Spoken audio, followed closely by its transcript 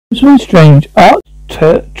Unusual and strange.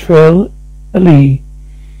 Artrellia.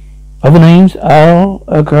 Other names: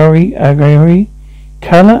 Agari,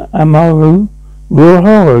 Kala Amaru,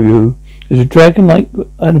 Ruharu is a dragon-like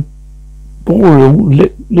boreal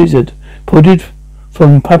lizard, imported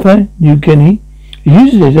from Papua New Guinea. A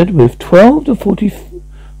huge lizard with 12 to 40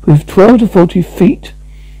 feet,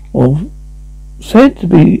 or said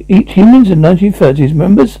to eat humans in the 1930s.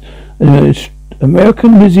 Members of the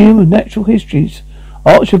American Museum of Natural History's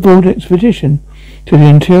Archibald expedition to the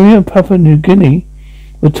interior of Papua New Guinea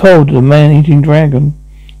were told of the man-eating dragon.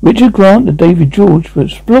 Richard Grant and David George were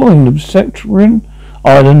exploring the Sectarian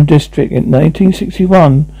Island district in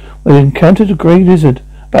 1961 when they encountered a grey lizard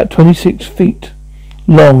about 26 feet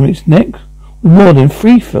long. Its neck was more than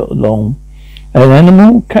 3 feet long. An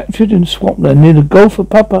animal captured in swampland near the Gulf of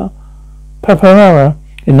Papaara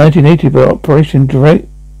in 1980 by Operation Direct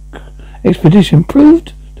Expedition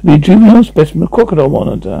proved to be a juvenile specimen of crocodile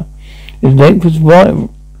monitor. Its length was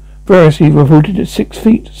variously reported at 6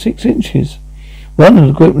 feet 6 inches. One of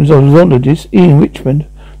the group of zoologists, Ian Richmond,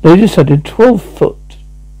 later studied 12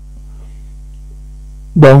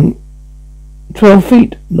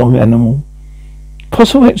 feet long animal.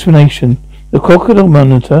 Possible explanation: the crocodile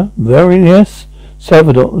monitor, Varius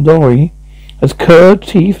salvadori, has curved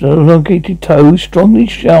teeth and elongated toes, strongly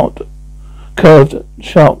curved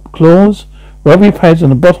sharp claws, rubbery pads on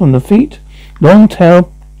the bottom of the feet. Long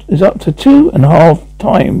tail is up to 2.5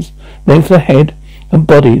 times length of the head and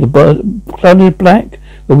body. The bird clouded black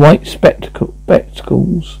with white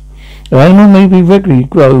spectacles. The animal may be regularly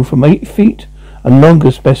grow from 8 feet, and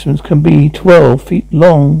longer specimens can be 12 feet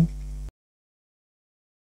long.